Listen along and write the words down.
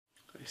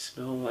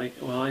smell like,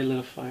 well, I lit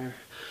a fire.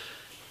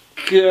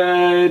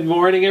 Good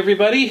morning,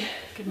 everybody.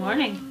 Good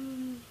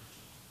morning.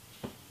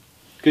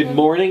 Good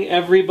morning,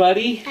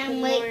 everybody.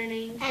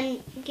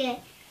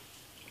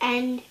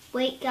 And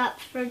wake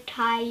up for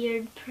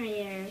tired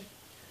prayer.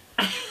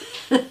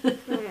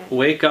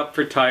 Wake up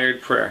for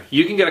tired prayer.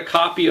 You can get a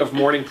copy of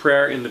morning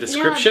prayer in the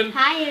description. No,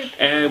 tired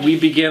prayer. And we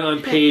begin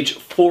on page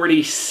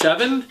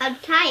 47.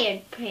 Of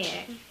tired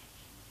prayer.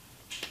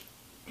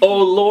 O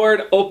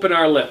Lord, open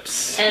our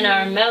lips. And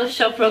our mouth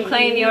shall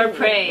proclaim your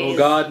praise. O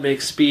God,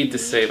 make speed to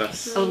save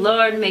us. O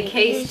Lord, make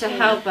haste to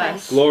help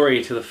us.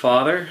 Glory to the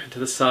Father, and to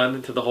the Son,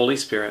 and to the Holy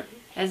Spirit.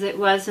 As it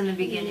was in the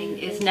beginning,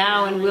 is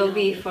now, and will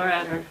be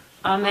forever.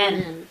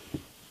 Amen.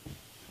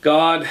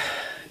 God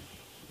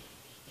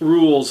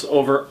rules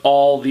over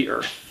all the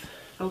earth.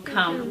 O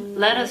come,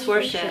 let us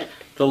worship.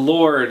 The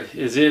Lord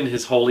is in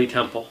his holy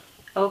temple.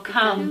 O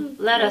come,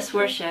 let us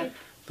worship.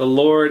 The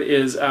Lord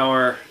is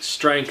our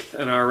strength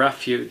and our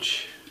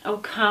refuge. O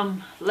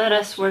come, let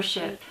us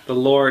worship. The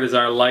Lord is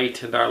our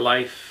light and our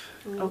life.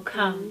 O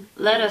come,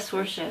 let us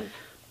worship.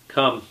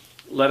 Come,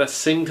 let us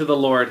sing to the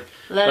Lord.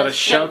 Let us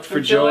shout for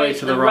joy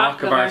to the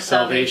rock of our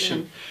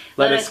salvation.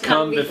 Let us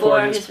come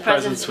before his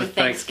presence with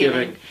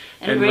thanksgiving,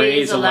 and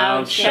raise a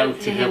loud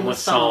shout to him with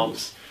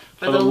psalms.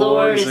 For the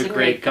Lord is a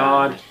great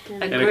God,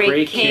 and a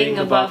great King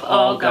above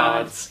all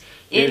gods.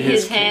 In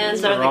his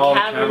hands are the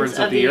caverns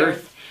of the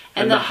earth,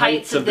 and the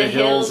heights of the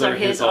hills are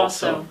his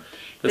also.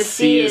 The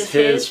sea is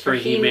his, for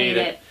he made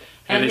it,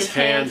 and his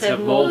hands have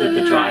molded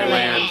the dry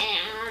land.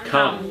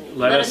 Come,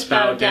 let us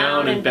bow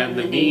down and bend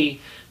the knee,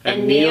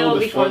 and kneel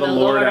before the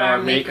Lord our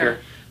Maker,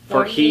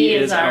 for he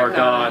is our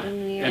God,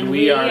 and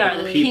we are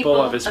the people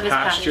of his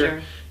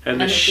pasture, and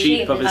the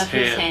sheep of his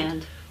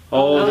hand.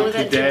 Oh,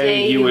 that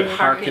today you would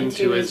hearken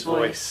to his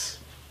voice.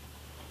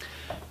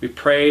 We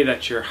pray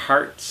that your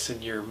hearts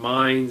and your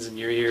minds and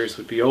your ears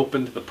would be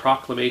open to the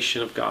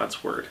proclamation of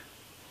God's word.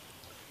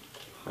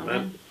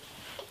 Amen.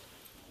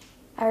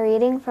 A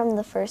reading from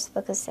the first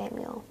book of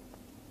Samuel.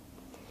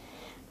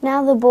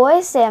 Now the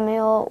boy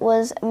Samuel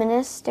was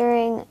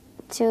ministering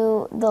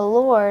to the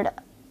Lord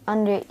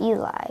under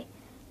Eli.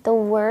 The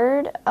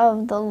word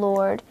of the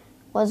Lord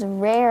was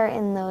rare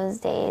in those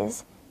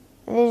days.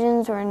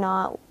 Visions were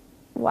not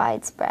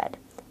widespread.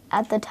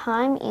 At the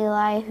time,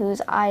 Eli,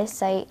 whose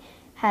eyesight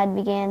had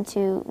began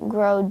to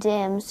grow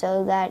dim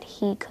so that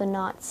he could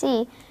not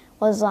see,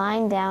 was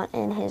lying down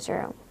in his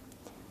room.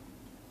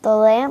 The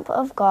lamp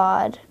of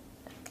God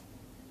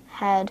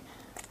had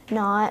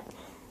not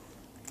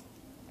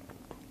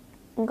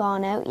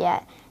gone out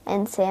yet,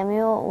 and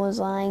Samuel was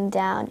lying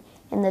down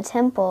in the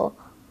temple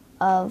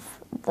of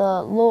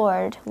the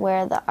Lord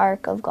where the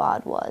ark of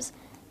God was.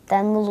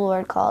 Then the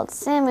Lord called,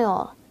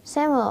 "Samuel,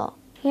 Samuel,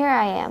 here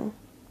I am."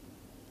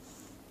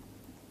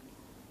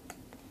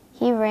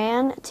 He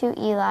ran to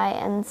Eli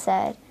and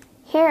said,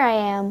 "Here I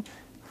am,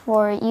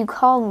 for you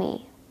called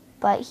me."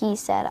 But he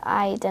said,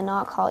 "I did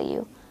not call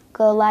you.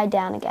 Go lie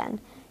down again."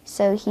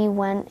 So he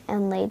went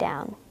and lay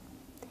down.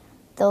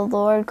 The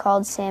Lord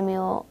called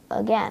Samuel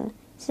again.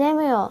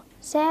 "Samuel,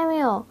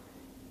 Samuel."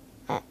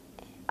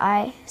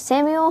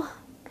 Samuel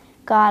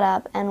got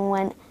up and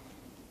went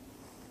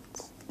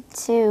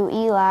to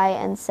Eli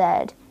and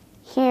said,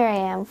 "Here I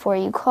am, for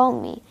you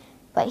called me."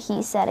 But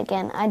he said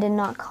again, "I did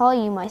not call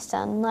you, my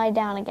son. Lie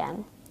down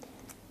again."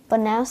 But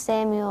now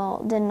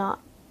Samuel did not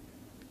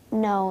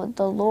know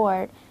the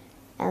Lord,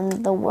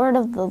 and the word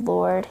of the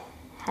Lord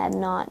had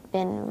not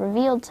been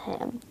revealed to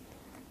him.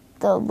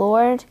 The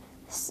Lord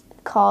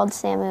called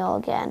Samuel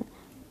again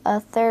a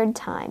third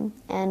time,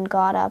 and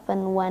got up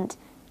and went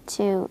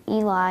to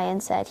Eli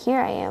and said,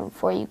 "Here I am,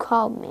 for you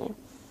called me."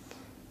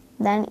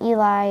 Then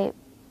Eli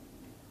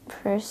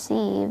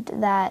perceived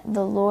that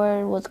the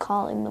Lord was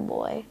calling the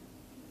boy.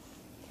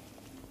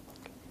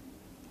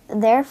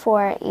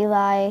 Therefore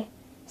Eli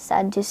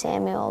said to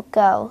Samuel,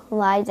 "Go,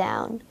 lie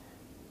down,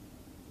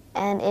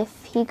 and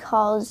if he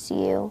calls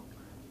you,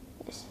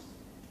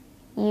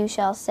 you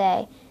shall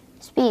say,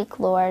 'Speak,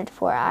 Lord,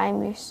 for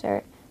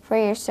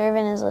your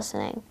servant is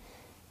listening.'"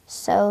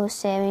 So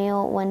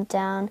Samuel went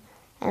down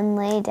and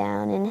lay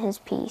down in his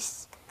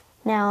peace.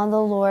 Now the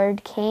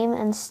Lord came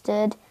and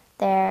stood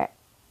there,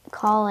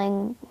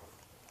 calling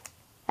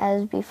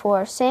as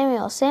before,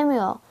 "Samuel,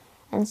 Samuel."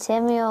 And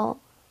Samuel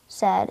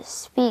said,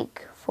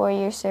 "Speak, for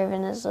your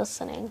servant is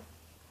listening."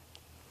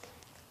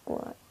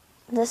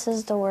 This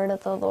is the word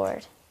of the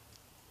Lord.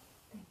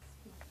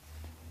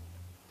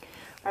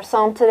 Our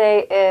psalm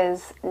today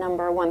is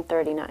number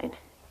 139.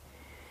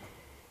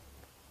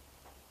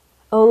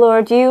 O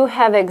Lord, you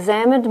have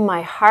examined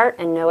my heart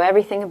and know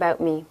everything about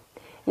me.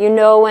 You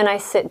know when I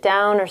sit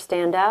down or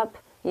stand up.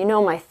 You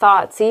know my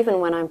thoughts even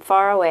when I'm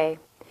far away.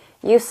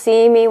 You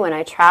see me when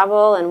I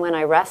travel and when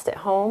I rest at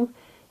home.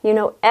 You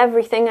know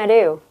everything I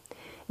do.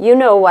 You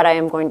know what I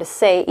am going to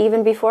say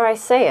even before I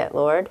say it,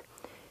 Lord.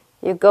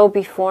 You go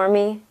before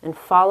me and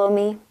follow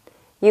me.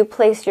 You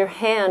place your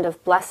hand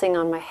of blessing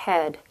on my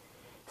head.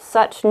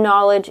 Such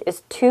knowledge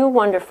is too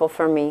wonderful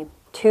for me,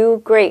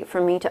 too great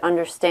for me to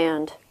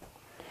understand.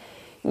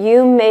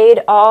 You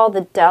made all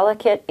the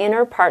delicate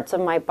inner parts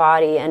of my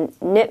body and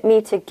knit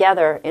me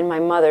together in my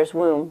mother's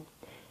womb.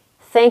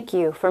 Thank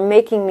you for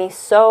making me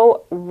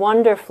so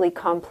wonderfully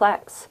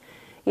complex.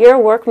 Your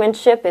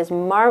workmanship is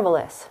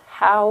marvelous.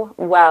 How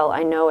well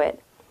I know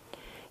it.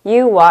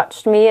 You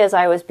watched me as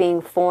I was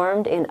being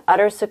formed in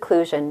utter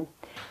seclusion,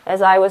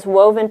 as I was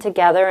woven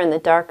together in the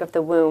dark of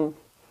the womb.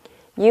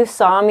 You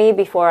saw me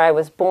before I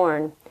was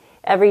born.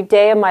 Every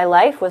day of my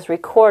life was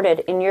recorded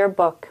in your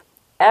book.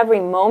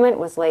 Every moment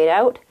was laid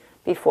out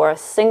before a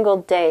single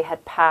day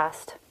had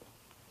passed.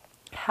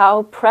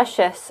 How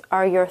precious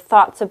are your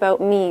thoughts about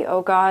me,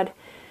 O God.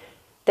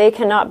 They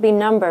cannot be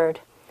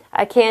numbered.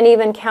 I can't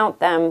even count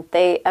them.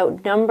 They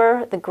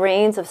outnumber the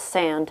grains of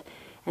sand.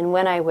 And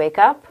when I wake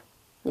up,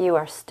 you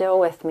are still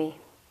with me.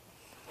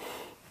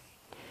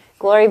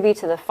 Glory be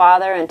to the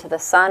Father, and to the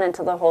Son, and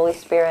to the Holy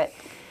Spirit,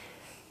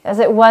 as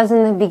it was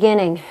in the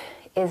beginning,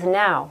 is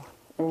now,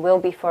 and will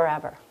be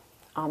forever.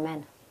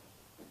 Amen.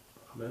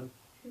 Amen.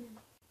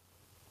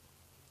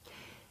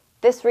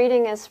 This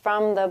reading is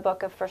from the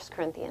book of 1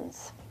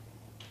 Corinthians.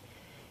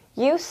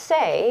 You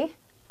say,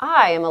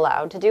 I am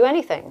allowed to do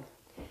anything,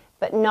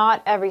 but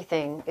not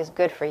everything is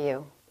good for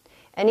you.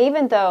 And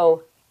even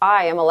though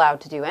I am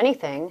allowed to do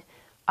anything,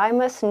 I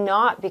must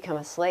not become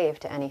a slave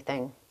to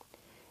anything.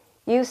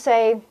 You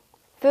say,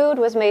 food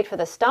was made for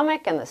the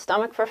stomach and the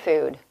stomach for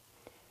food.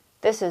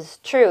 This is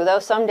true, though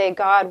someday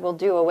God will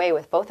do away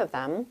with both of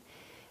them.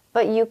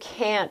 But you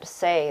can't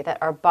say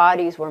that our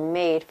bodies were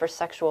made for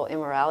sexual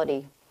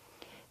immorality.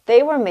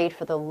 They were made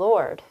for the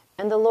Lord,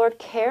 and the Lord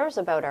cares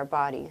about our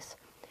bodies.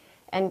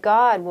 And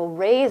God will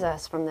raise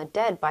us from the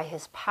dead by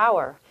his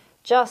power,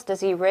 just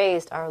as he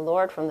raised our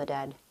Lord from the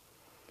dead.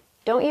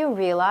 Don't you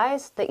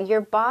realize that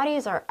your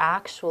bodies are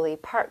actually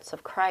parts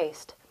of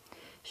Christ?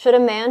 Should a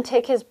man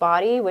take his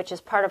body, which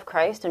is part of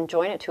Christ, and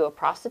join it to a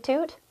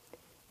prostitute?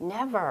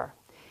 Never.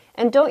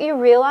 And don't you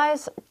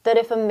realize that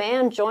if a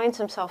man joins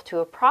himself to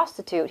a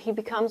prostitute, he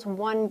becomes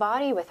one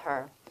body with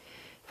her?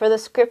 For the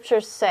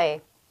scriptures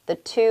say, the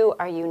two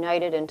are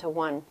united into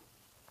one.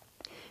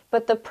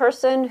 But the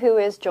person who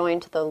is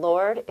joined to the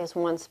Lord is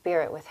one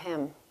spirit with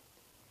him.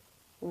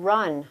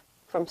 Run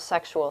from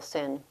sexual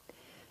sin.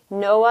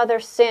 No other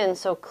sin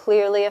so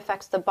clearly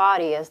affects the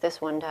body as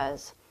this one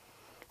does.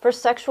 For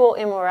sexual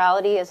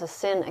immorality is a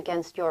sin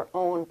against your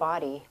own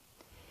body.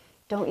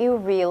 Don't you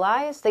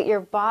realize that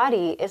your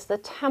body is the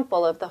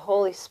temple of the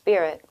Holy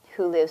Spirit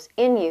who lives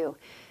in you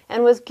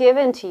and was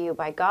given to you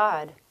by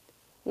God?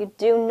 You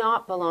do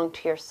not belong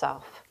to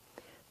yourself,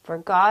 for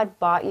God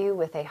bought you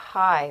with a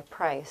high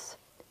price.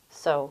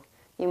 So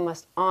you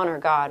must honor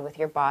God with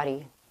your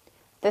body.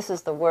 This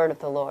is the word of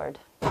the Lord.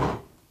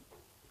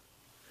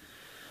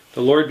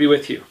 The Lord be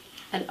with you.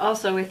 And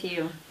also with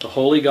you. The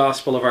Holy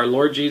Gospel of our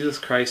Lord Jesus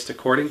Christ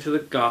according to the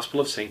Gospel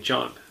of St.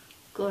 John.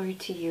 Glory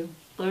to you,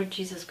 Lord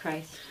Jesus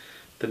Christ.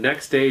 The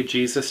next day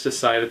Jesus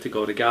decided to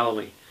go to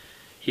Galilee.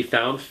 He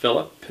found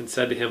Philip and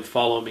said to him,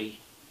 "Follow me."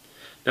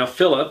 Now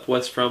Philip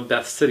was from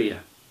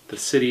Bethsaida, the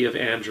city of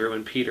Andrew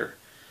and Peter.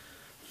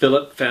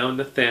 Philip found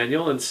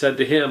Nathanael and said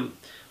to him,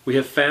 "We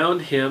have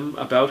found him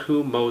about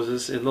whom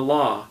Moses in the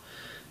law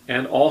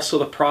and also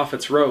the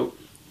prophets wrote,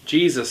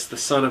 Jesus, the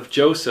son of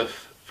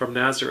Joseph from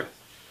Nazareth."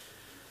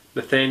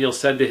 Nathanael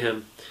said to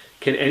him,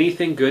 "Can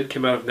anything good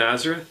come out of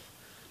Nazareth?"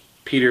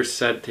 Peter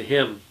said to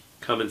him,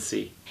 "Come and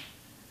see."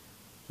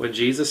 When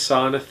Jesus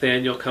saw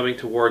Nathanael coming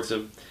towards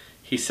him,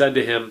 he said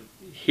to him,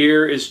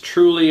 "Here is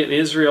truly an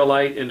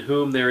Israelite in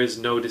whom there is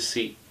no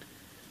deceit."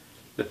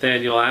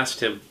 Nathanael asked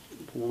him,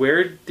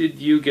 "Where did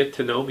you get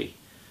to know me?"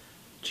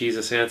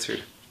 Jesus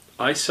answered,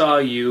 "I saw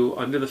you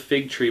under the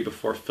fig tree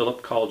before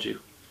Philip called you."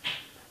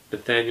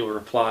 Nathanael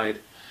replied,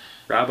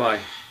 "Rabbi,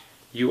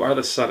 you are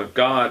the Son of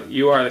God.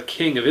 You are the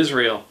King of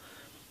Israel."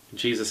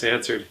 Jesus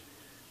answered,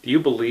 "Do you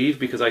believe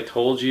because I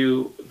told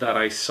you that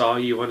I saw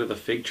you under the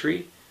fig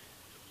tree?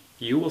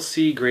 You will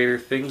see greater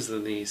things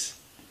than these."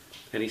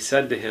 And he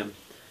said to him,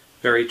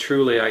 "Very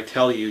truly I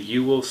tell you,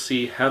 you will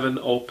see heaven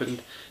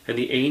opened and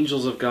the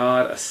angels of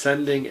God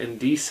ascending and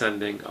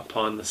descending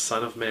upon the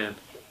Son of Man."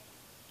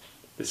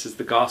 This is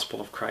the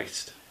gospel of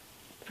Christ.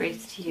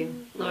 Praise to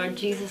you, Lord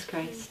Jesus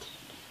Christ.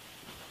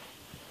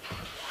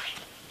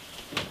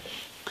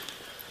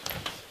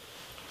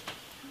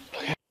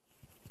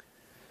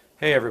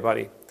 Hey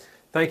everybody.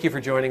 Thank you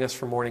for joining us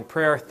for morning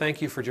prayer.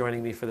 Thank you for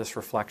joining me for this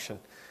reflection.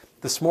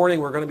 This morning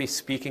we're going to be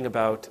speaking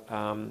about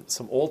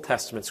some Old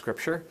Testament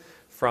scripture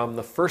from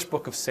the first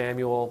book of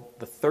Samuel,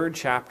 the 3rd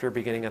chapter,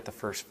 beginning at the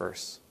 1st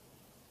verse.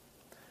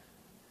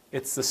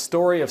 It's the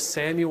story of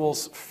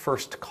Samuel's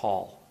first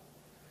call.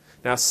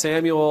 Now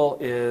Samuel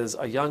is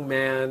a young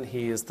man.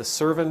 He is the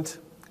servant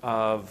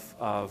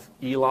of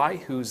Eli,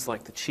 who's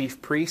like the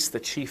chief priest, the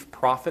chief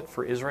prophet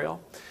for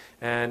Israel.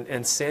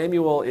 And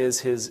Samuel is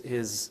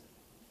his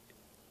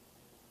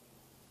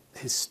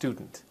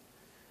student.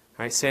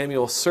 Right?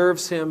 Samuel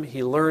serves him.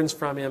 He learns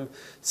from him.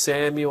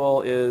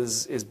 Samuel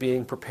is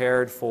being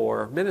prepared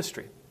for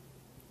ministry.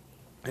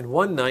 And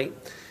one night,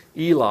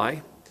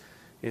 Eli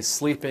is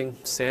sleeping.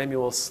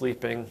 Samuel's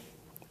sleeping.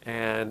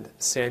 and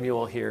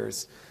Samuel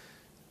hears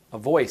a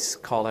voice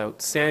call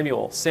out,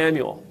 "Samuel,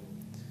 Samuel."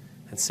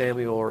 And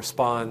Samuel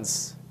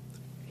responds,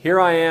 "Here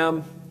I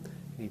am."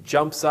 And he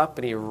jumps up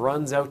and he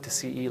runs out to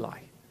see Eli.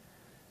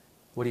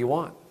 "What do you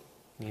want?"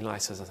 And Eli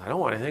says, "I don't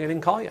want anything, I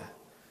didn't call you."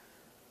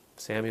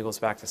 Samuel goes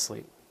back to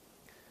sleep.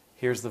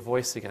 Hears the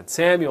voice again,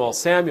 "Samuel,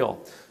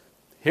 Samuel."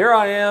 "Here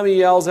I am," he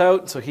yells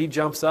out. So he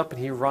jumps up and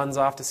he runs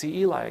off to see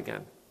Eli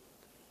again.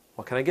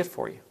 "What can I get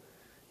for you?"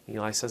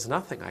 Eli says,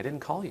 "Nothing, I didn't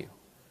call you."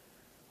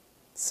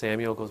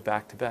 Samuel goes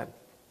back to bed.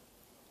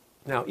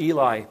 Now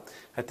Eli,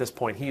 at this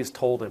point, he has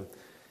told him,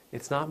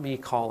 "It's not me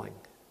calling,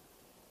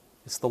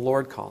 it's the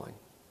Lord calling.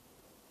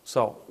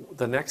 So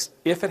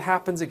if it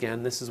happens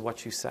again, this is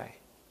what you say."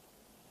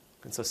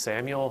 And so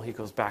Samuel, he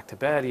goes back to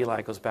bed,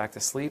 Eli goes back to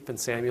sleep, and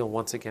Samuel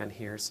once again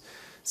hears,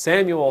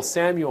 "Samuel,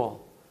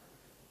 Samuel."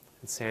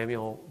 And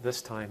Samuel,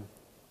 this time,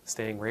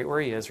 staying right where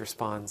he is,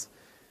 responds,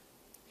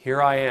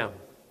 "Here I am.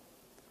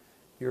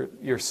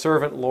 Your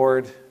servant,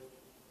 Lord,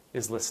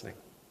 is listening."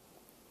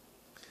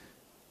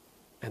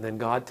 And then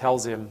God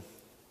tells him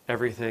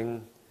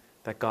everything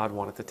that God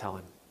wanted to tell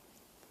him.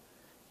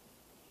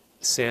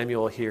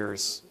 Samuel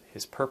hears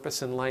his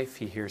purpose in life,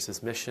 he hears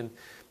his mission,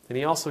 and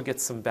he also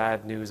gets some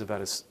bad news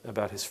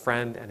about his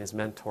friend and his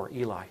mentor,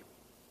 Eli.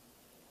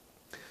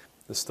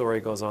 The story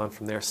goes on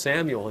from there.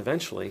 Samuel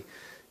eventually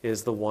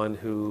is the one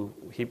who,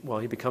 he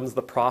becomes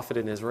the prophet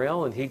in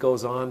Israel, and he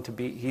goes on to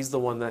he's the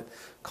one that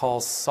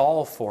calls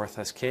Saul forth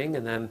as king,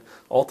 and then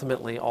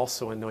ultimately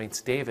also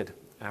anoints David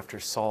after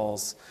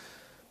Saul's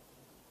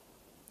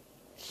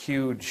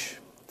huge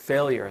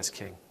failure as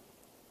king.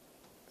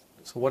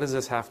 So what does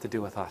this have to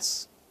do with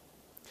us?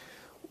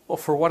 Well,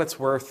 for what it's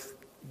worth,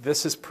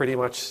 this is pretty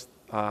much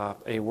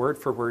a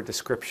word-for-word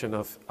description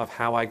of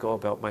how I go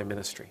about my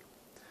ministry.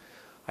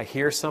 I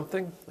hear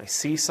something, I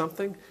see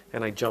something,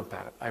 and I jump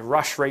at it. I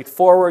rush right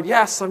forward.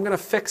 Yes, I'm going to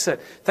fix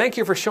it. Thank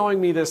you for showing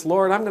me this,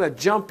 Lord. I'm going to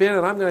jump in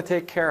and I'm going to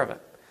take care of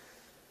it.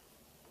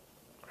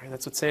 All right,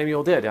 that's what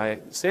Samuel did.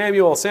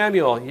 Samuel,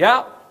 Samuel,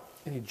 yeah.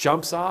 And he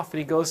jumps off and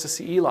he goes to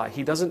see Eli.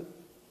 He doesn't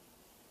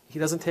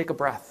take a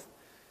breath.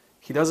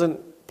 He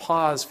doesn't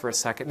pause for a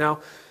second. Now,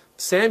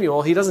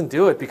 Samuel, he doesn't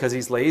do it because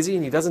he's lazy,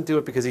 and he doesn't do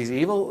it because he's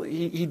evil.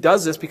 He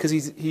does this because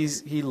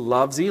he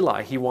loves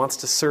Eli. He wants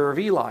to serve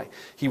Eli.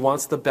 He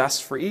wants the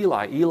best for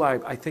Eli. Eli,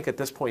 I think at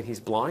this point, he's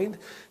blind,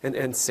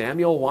 and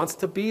Samuel wants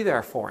to be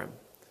there for him.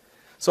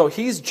 So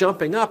he's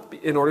jumping up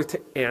in order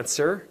to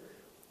answer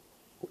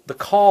the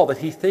call that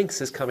he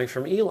thinks is coming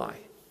from Eli.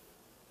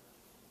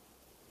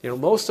 You know,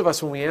 most of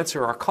us, when we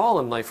answer our call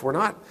in life, we're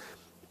not...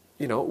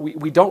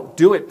 we don't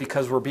do it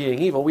because we're being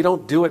evil. We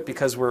don't do it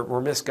because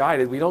we're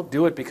misguided. We don't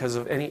do it because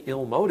of any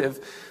ill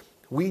motive.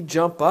 We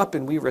jump up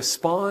and we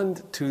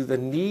respond to the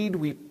need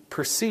we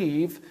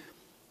perceive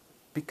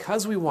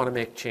because we want to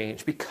make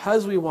change,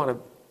 because we want to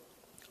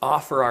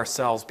offer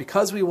ourselves,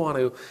 because we want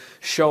to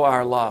show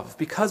our love,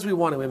 because we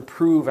want to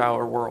improve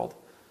our world.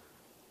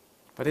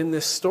 But in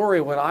this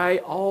story, what I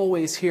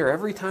always hear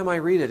every time I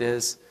read it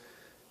is,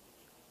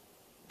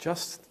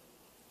 just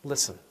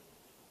listen.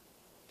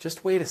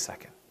 Just wait a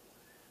second.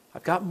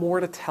 I've got more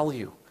to tell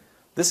you.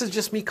 This is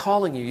just me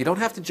calling you. You don't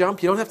have to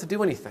jump. You don't have to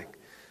do anything.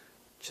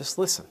 Just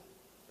listen.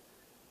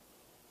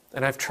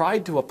 And I've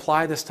tried to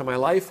apply this to my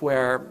life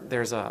where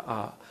there's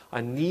a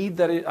need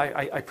that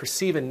I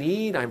perceive a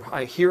need.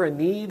 I hear a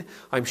need.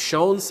 I'm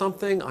shown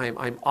something.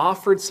 I'm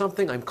offered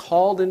something. I'm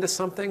called into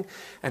something.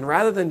 And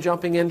rather than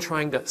jumping in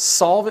trying to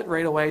solve it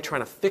right away,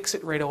 trying to fix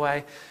it right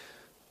away,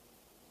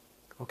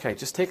 okay,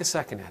 just take a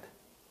second, Ed.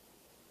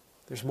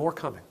 There's more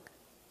coming.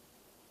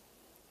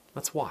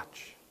 Let's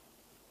watch.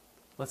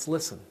 Let's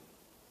listen.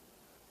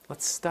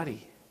 Let's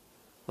study.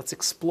 Let's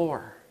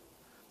explore.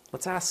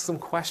 Let's ask some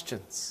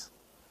questions.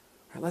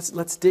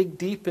 Let's dig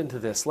deep into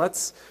this.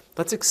 Let's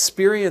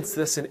experience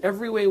this in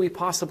every way we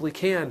possibly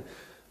can,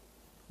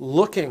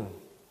 looking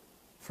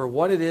for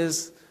what it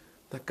is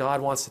that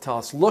God wants to tell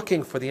us,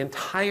 looking for the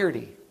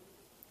entirety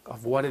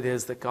of what it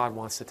is that God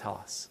wants to tell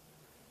us.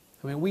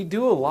 I mean, we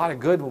do a lot of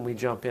good when we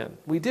jump in.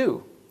 We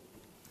do.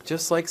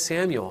 Just like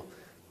Samuel,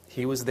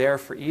 he was there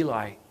for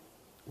Eli.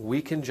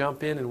 We can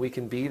jump in and we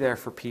can be there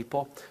for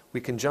people.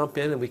 We can jump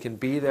in and we can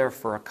be there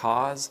for a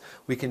cause.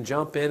 We can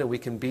jump in and we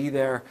can be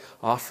there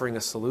offering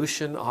a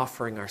solution,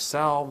 offering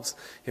ourselves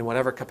in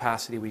whatever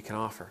capacity we can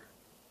offer.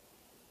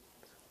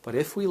 But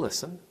if we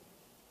listen,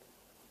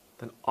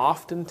 then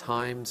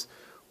oftentimes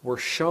we're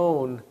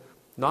shown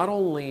not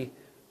only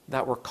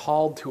that we're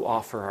called to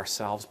offer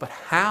ourselves, but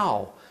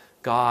how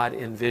God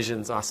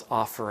envisions us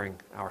offering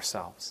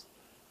ourselves.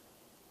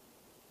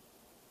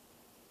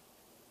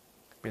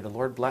 May the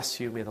Lord bless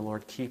you. May the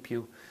Lord keep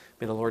you.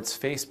 May the Lord's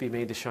face be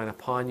made to shine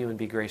upon you and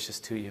be gracious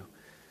to you.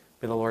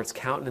 May the Lord's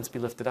countenance be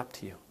lifted up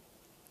to you.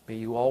 May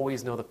you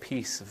always know the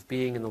peace of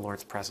being in the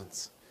Lord's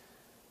presence.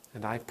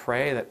 And I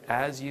pray that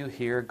as you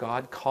hear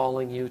God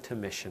calling you to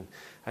mission,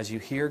 as you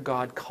hear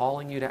God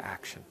calling you to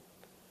action,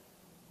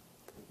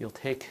 you'll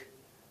take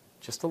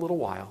just a little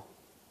while.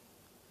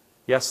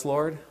 Yes,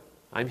 Lord,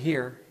 I'm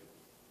here.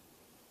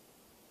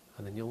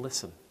 And then you'll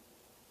listen.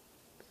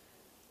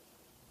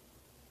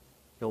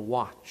 You'll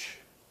watch.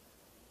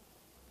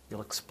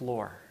 You'll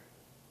explore.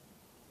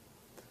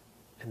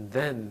 And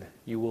then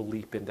you will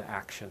leap into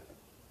action.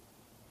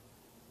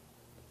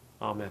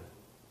 Amen.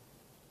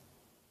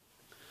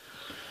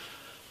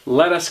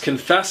 Let us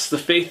confess the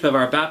faith of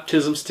our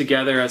baptisms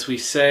together as we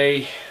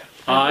say,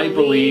 I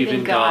believe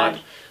in God,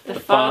 the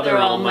Father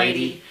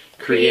Almighty,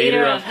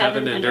 creator of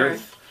heaven and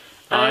earth.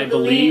 I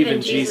believe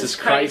in Jesus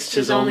Christ,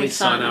 his only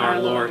Son, our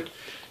Lord.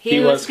 He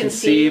was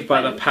conceived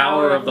by the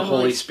power of the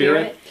Holy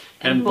Spirit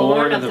and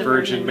born of the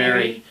Virgin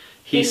Mary.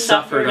 He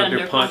suffered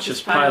under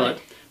Pontius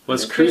Pilate,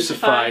 was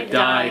crucified,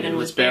 died, and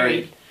was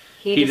buried.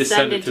 He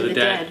descended to the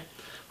dead.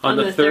 On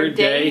the third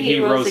day he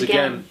rose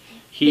again.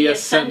 He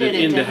ascended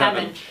into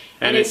heaven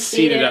and is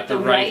seated at the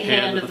right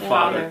hand of the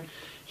Father.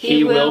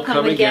 He will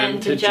come again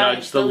to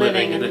judge the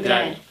living and the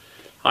dead.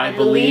 I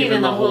believe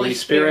in the Holy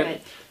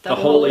Spirit, the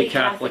Holy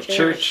Catholic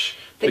Church,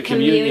 the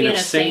communion of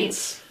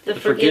saints, the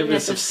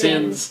forgiveness of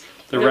sins,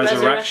 the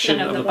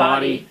resurrection of the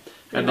body,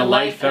 and the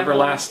life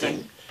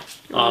everlasting.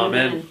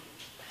 Amen.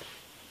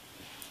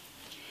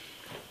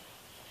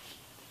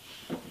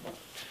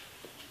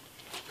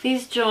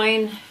 Please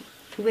join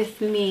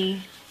with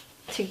me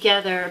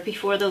together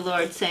before the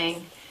Lord,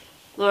 saying,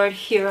 Lord,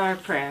 hear our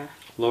prayer.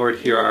 Lord,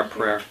 hear our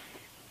prayer.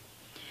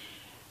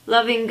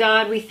 Loving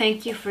God, we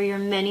thank you for your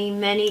many,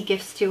 many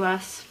gifts to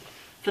us,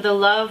 for the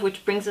love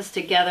which brings us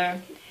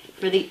together,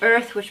 for the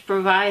earth which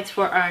provides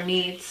for our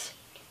needs,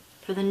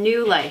 for the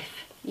new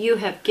life you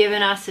have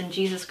given us in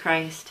Jesus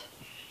Christ.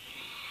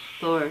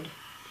 Lord,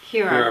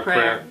 hear our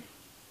prayer.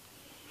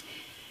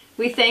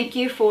 We thank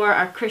you for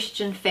our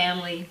Christian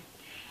family,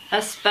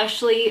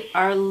 especially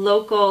our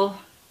local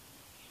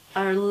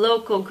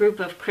group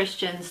of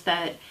Christians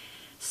that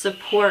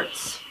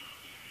supports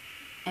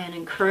and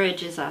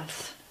encourages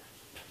us.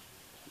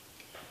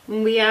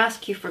 And we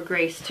ask you for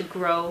grace to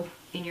grow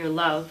in your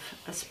love,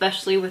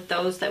 especially with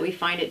those that we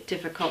find it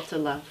difficult to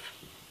love.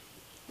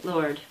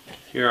 Lord,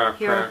 hear our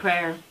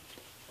prayer.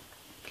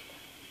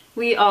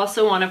 We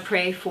also want to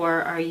pray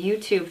for our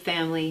YouTube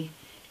family,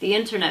 the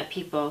internet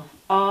people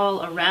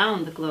all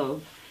around the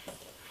globe,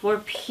 for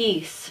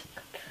peace.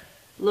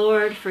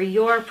 Lord, for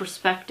your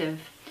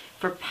perspective,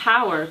 for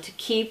power to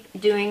keep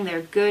doing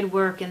their good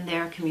work in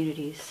their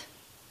communities.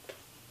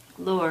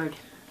 Lord,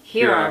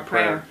 hear our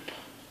prayer.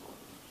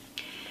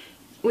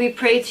 We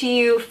pray to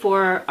you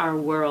for our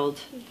world,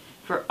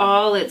 for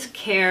all its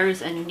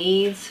cares and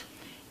needs,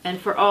 and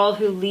for all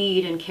who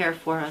lead and care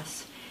for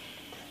us.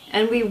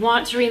 And we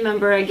want to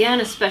remember again,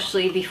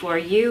 especially before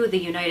you, the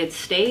United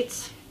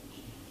States,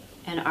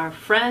 and our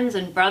friends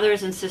and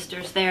brothers and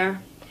sisters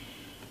there,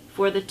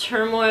 for the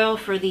turmoil,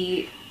 for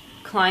the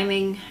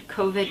climbing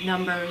COVID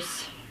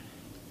numbers,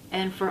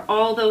 and for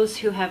all those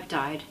who have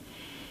died.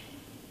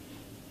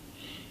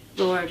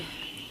 Lord,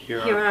 hear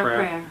our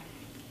prayer.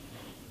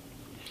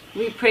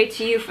 We pray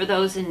to you for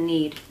those in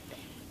need,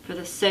 for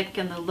the sick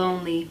and the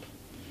lonely,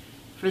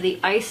 for the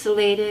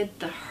isolated,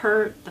 the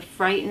hurt, the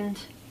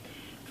frightened,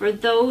 for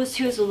those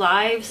whose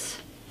lives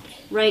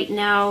right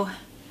now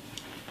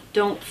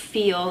don't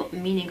feel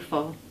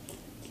meaningful,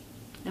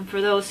 and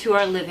for those who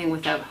are living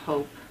without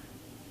hope.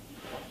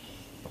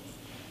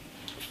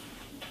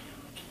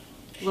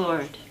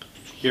 Lord,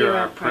 hear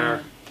our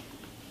prayer.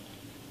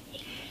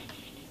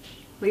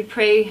 We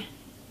pray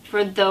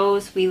for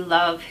those we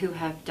love who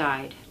have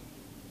died.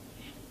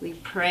 We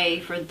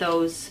pray for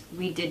those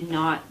we did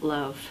not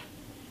love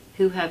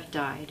who have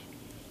died,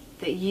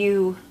 that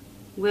you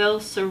will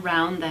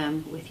surround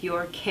them with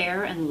your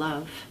care and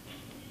love.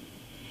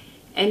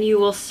 And you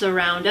will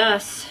surround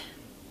us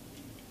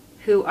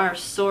who are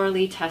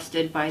sorely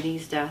tested by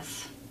these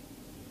deaths.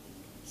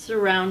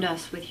 Surround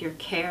us with your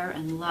care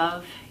and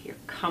love, your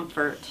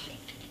comfort,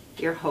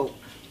 your hope.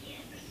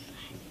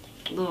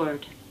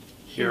 Lord,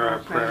 hear our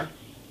prayer.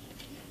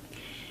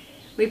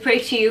 We pray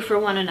to you for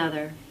one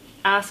another,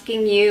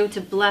 asking you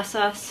to bless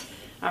us,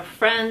 our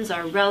friends,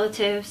 our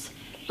relatives,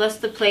 bless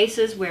the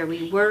places where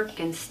we work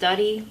and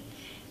study,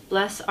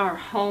 bless our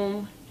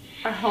homes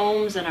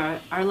and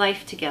our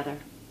life together.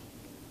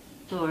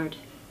 Lord,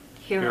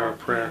 hear our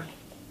prayer.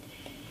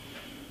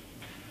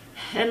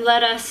 And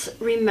let us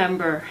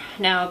remember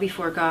now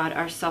before God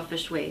our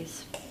selfish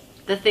ways,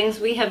 the things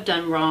we have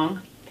done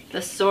wrong,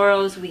 the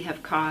sorrows we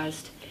have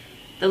caused,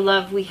 the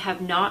love we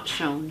have not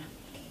shown.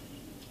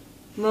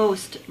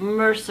 Most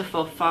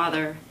merciful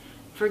Father,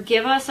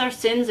 forgive us our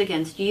sins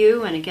against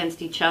you and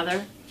against each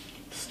other.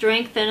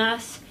 Strengthen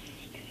us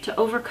to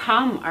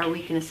overcome our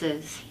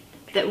weaknesses,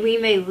 that we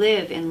may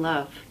live in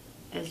love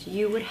as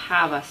you would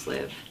have us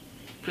live.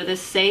 For the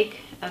sake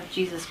of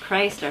Jesus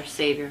Christ, our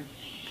Savior.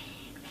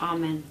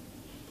 Amen.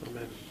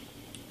 Amen.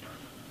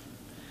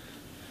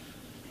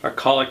 Our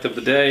collect of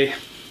the day.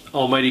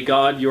 Almighty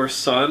God, your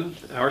Son,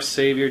 our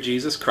Savior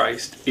Jesus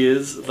Christ,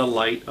 is the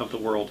light of the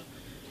world.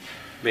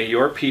 May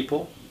your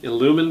people,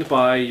 illumined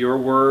by your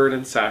word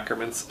and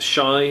sacraments,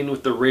 shine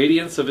with the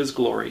radiance of his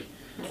glory,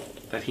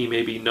 that he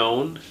may be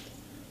known,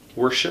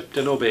 worshipped,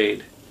 and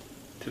obeyed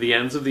to the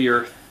ends of the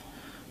earth,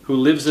 who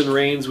lives and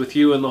reigns with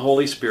you in the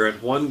Holy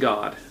Spirit, one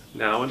God,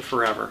 now and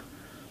forever.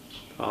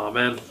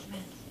 Amen.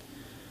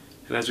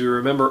 And as we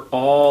remember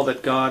all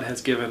that God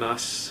has given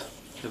us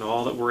and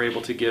all that we're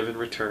able to give in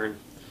return,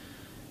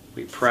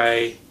 we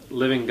pray,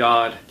 living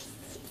God,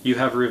 you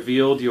have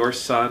revealed your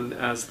Son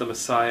as the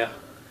Messiah.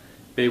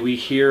 May we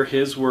hear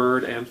his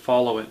word and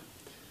follow it,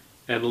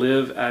 and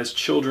live as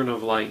children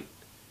of light.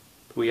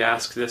 We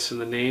ask this in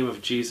the name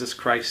of Jesus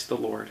Christ the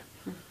Lord.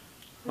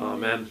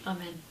 Amen.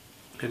 Amen.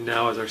 And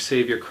now, as our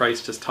Savior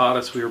Christ has taught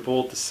us, we are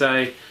bold to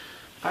say,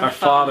 Our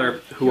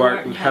Father, who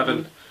art in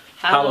heaven,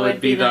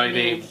 hallowed be thy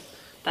name.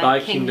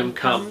 Thy kingdom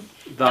come,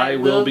 thy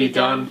will be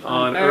done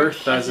on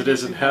earth as it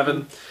is in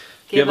heaven.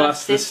 Give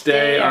us this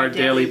day our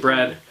daily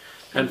bread,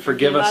 and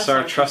forgive us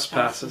our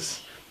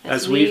trespasses,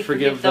 as we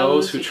forgive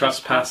those who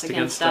trespass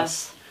against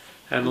us.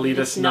 And lead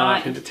us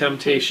not into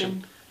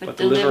temptation, but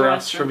deliver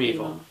us from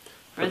evil.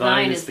 For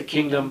thine is the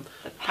kingdom,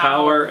 the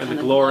power, and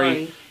the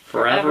glory,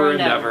 forever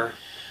and ever.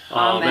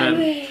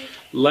 Amen.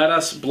 Let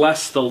us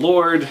bless the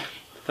Lord.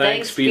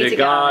 Thanks be to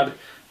God.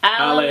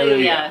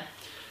 Alleluia.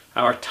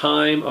 Our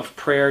time of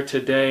prayer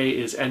today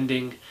is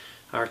ending.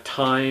 Our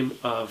time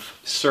of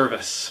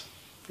service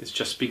is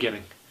just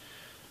beginning.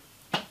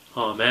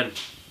 Amen.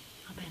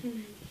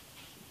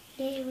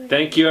 Amen.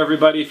 Thank you,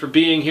 everybody, for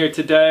being here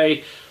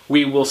today.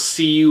 We will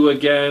see you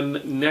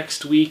again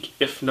next week,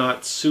 if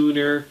not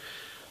sooner.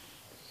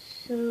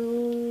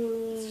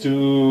 Sooner.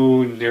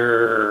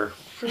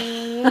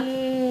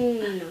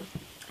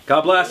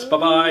 God bless.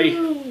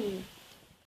 Bye-bye.